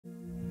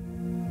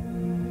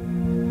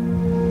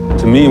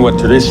me, what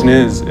tradition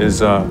is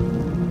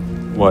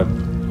what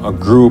a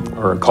group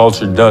or a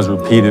culture does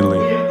repeatedly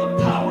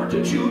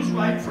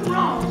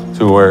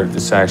to where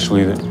it's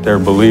actually their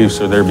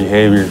beliefs or their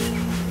behavior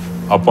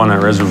up on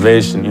that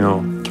reservation. You know,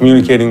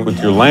 communicating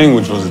with your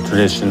language was a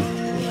tradition.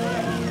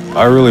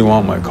 I really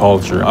want my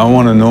culture. I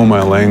want to know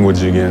my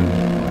language again.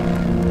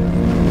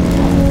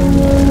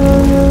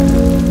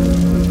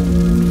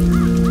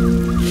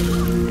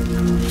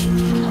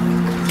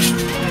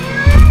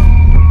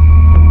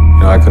 You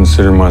know, I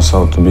consider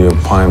myself to be a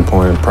Pine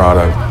Point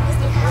product.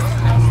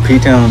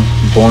 P-Town,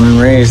 born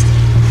and raised.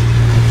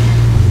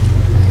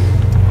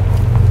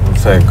 We'll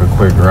take a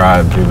quick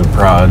ride through the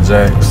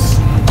projects.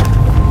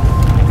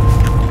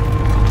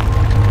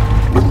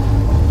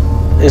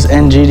 It's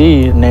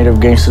NGD, Native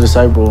Gangster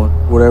Disciple.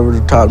 Whatever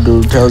the top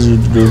dude tells you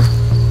to do.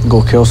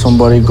 Go kill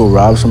somebody, go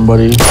rob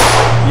somebody.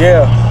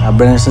 Yeah. I've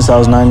been here since I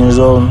was 9 years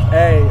old.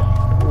 Hey.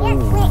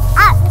 Lift me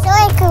up so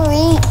I can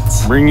reach.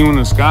 Bring you in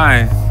the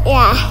sky.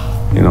 Yeah.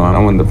 You know, I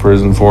went to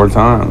prison 4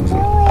 times.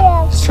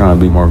 Just trying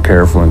to be more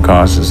careful and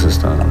cautious this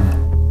time.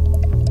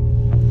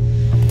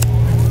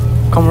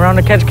 Come around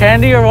to catch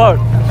candy or what?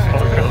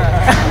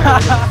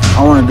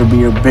 I wanted to be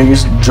your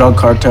biggest drug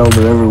cartel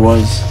there ever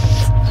was.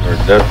 You're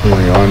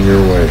definitely on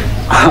your way.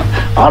 I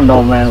don't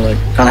know, man. Like,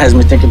 kind of has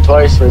me thinking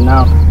twice right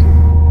now.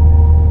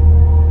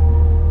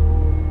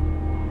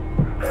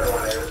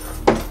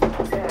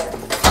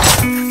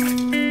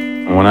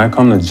 When I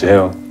come to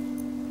jail,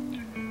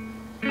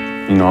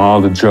 you know,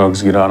 all the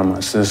drugs get out of my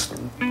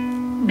system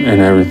and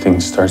everything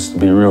starts to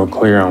be real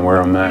clear on where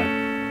I'm at.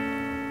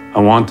 I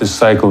want this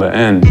cycle to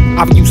end.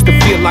 I used to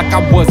feel like I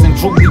wasn't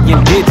truly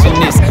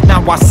indigenous.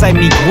 Now I say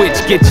me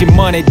which, get your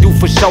money due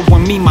for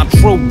showing me my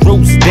true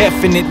roots.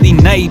 Definitely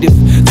native.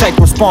 Take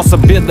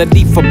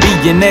responsibility for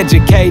being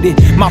educated.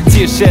 My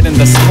tears shed in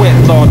the sweat.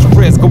 Large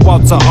prayers go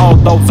out to all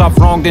those I've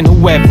wronged and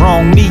who have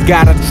wronged me.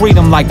 Gotta treat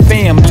them like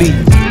family.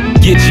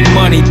 Get your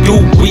money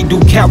due, we do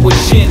coward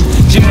shit.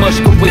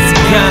 Jimushka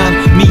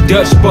Wisiyan, me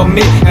Dutch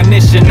permit.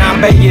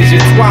 Anishinaabe is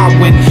your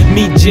twawin.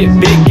 Me jit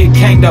big, it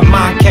came to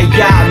my KI.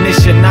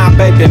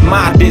 Anishinaabe, been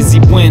my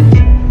dizzy win.